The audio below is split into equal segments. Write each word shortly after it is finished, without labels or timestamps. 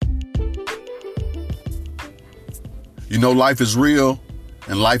You know life is real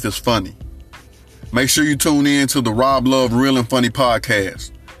and life is funny. Make sure you tune in to the Rob Love Real and Funny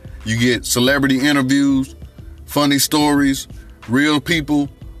podcast. You get celebrity interviews, funny stories, real people,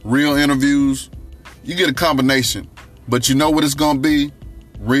 real interviews. You get a combination, but you know what it's going to be?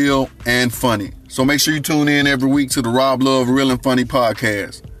 Real and funny. So make sure you tune in every week to the Rob Love Real and Funny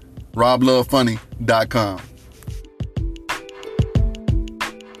podcast. RobLoveFunny.com.